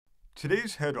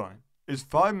Today's headline is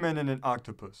 5 Men and an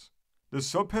Octopus. The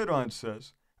subheadline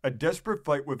says, "A desperate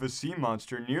fight with a sea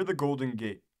monster near the Golden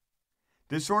Gate."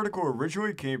 This article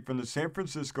originally came from the San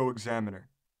Francisco Examiner.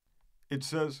 It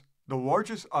says, the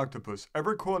largest octopus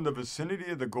ever caught in the vicinity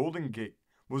of the Golden Gate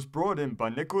was brought in by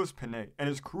Nicholas Panay and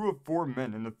his crew of 4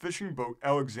 men in the fishing boat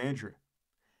Alexandria.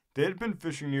 They had been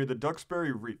fishing near the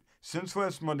Duxbury Reef since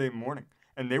last Monday morning,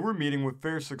 and they were meeting with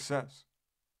fair success.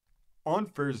 On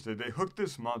Thursday, they hooked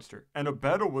this monster, and a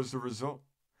battle was the result.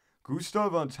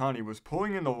 Gustav Antani was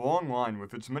pulling in the long line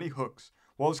with its many hooks,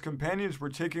 while his companions were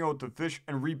taking out the fish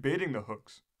and rebaiting the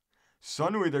hooks.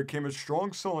 Suddenly there came a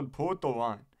strong sullen pull at the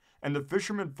line, and the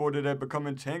fishermen thought it had become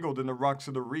entangled in the rocks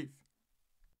of the reef.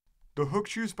 The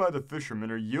hooks used by the fishermen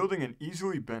are yielding and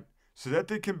easily bent, so that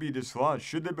they can be dislodged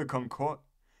should they become caught,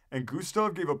 and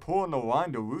Gustav gave a pull on the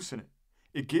line to loosen it.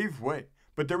 It gave way,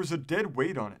 but there was a dead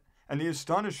weight on it, and the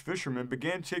astonished fisherman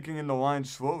began taking in the line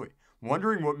slowly,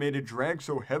 wondering what made it drag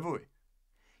so heavily.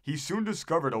 He soon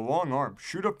discovered a long arm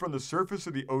shoot up from the surface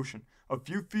of the ocean a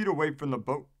few feet away from the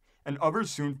boat, and others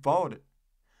soon followed it.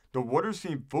 The water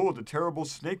seemed full of the terrible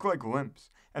snake-like limbs,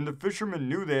 and the fishermen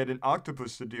knew they had an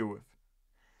octopus to deal with.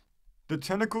 The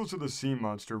tentacles of the sea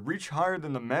monster reached higher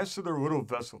than the mast of their little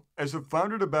vessel as it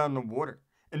floundered about in the water,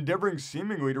 endeavoring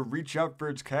seemingly to reach out for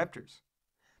its captors.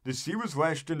 The sea was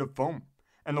lashed into foam,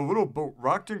 and the little boat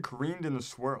rocked and careened in the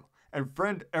swirl, and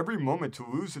threatened every moment to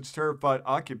lose its terrified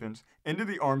occupants into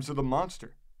the arms of the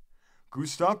monster.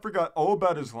 Gustav forgot all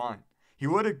about his line. He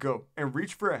let it go and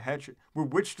reached for a hatchet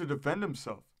with which to defend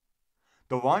himself.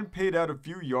 The line paid out a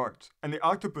few yards, and the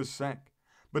octopus sank,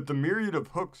 but the myriad of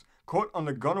hooks caught on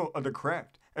the gunwale of the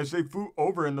craft as they flew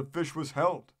over and the fish was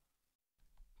held.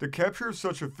 The capture of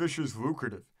such a fish is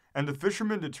lucrative, and the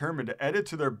fishermen determined to add it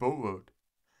to their boatload.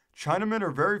 Chinamen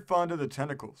are very fond of the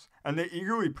tentacles, and they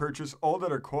eagerly purchase all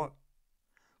that are caught.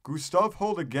 Gustav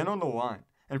hauled again on the line,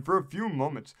 and for a few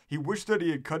moments he wished that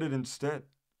he had cut it instead.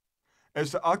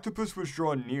 As the octopus was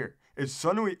drawn near, it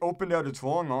suddenly opened out its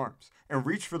long arms and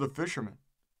reached for the fisherman.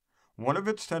 One of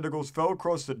its tentacles fell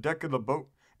across the deck of the boat,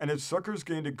 and its suckers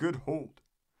gained a good hold.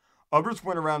 Others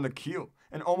went around the keel,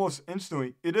 and almost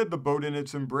instantly it had the boat in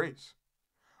its embrace.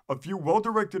 A few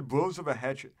well-directed blows of a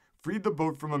hatchet freed the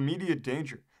boat from immediate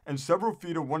danger, and several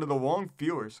feet of one of the long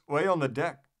feelers lay on the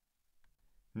deck.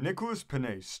 Nicholas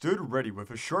Panay stood ready with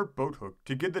a sharp boat hook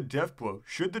to give the death blow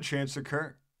should the chance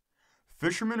occur.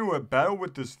 Fishermen who have battled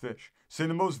with this fish say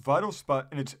the most vital spot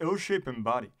in its ill-shapen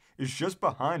body is just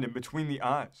behind and between the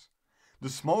eyes. The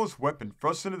smallest weapon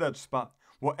thrust into that spot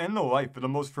will end the life of the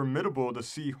most formidable of the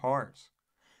sea horrors.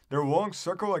 Their long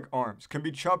sucker-like arms can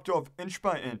be chopped off inch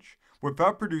by inch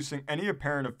without producing any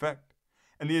apparent effect,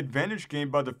 and the advantage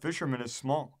gained by the fishermen is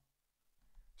small.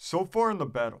 So far in the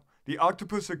battle, the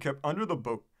octopus had kept under the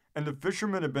boat, and the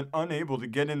fishermen had been unable to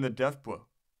get in the death blow.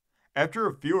 After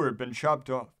a feeler had been chopped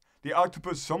off, the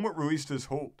octopus somewhat released his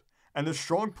hold, and the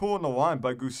strong pull on the line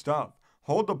by Gustav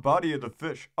hauled the body of the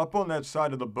fish up on that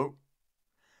side of the boat.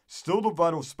 Still the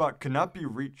vital spot could not be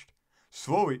reached.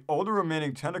 Slowly, all the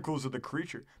remaining tentacles of the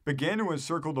creature began to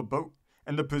encircle the boat,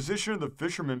 and the position of the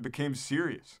fishermen became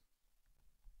serious.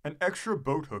 An extra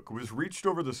boat hook was reached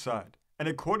over the side, and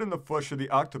it caught in the flesh of the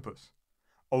octopus.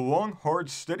 A long, hard,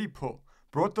 steady pull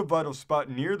brought the vital spot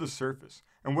near the surface,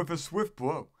 and with a swift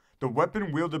blow, the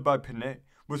weapon wielded by Panay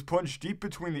was plunged deep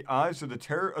between the eyes of the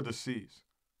terror of the seas.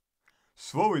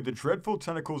 Slowly, the dreadful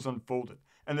tentacles unfolded,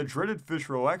 and the dreaded fish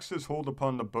relaxed his hold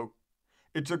upon the boat.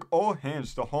 It took all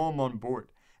hands to haul him on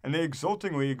board, and they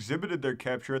exultingly exhibited their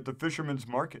capture at the fishermen's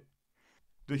market.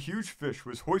 The huge fish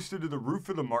was hoisted to the roof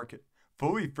of the market,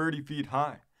 fully 30 feet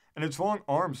high, and its long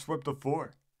arms swept the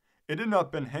floor. It had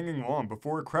not been hanging long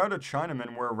before a crowd of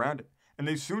Chinamen were around it, and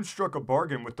they soon struck a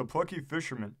bargain with the plucky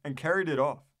fishermen and carried it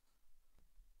off.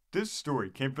 This story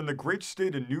came from the great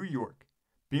state of New York,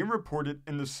 being reported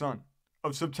in The Sun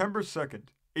of September 2nd,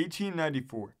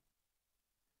 1894.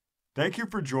 Thank you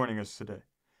for joining us today.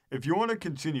 If you want to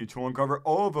continue to uncover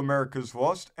all of America's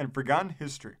lost and forgotten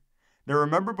history, then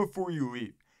remember before you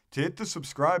leave to hit the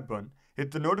subscribe button,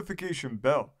 hit the notification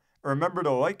bell, and remember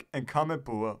to like and comment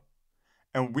below.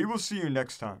 And we will see you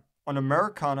next time on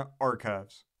Americana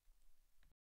Archives.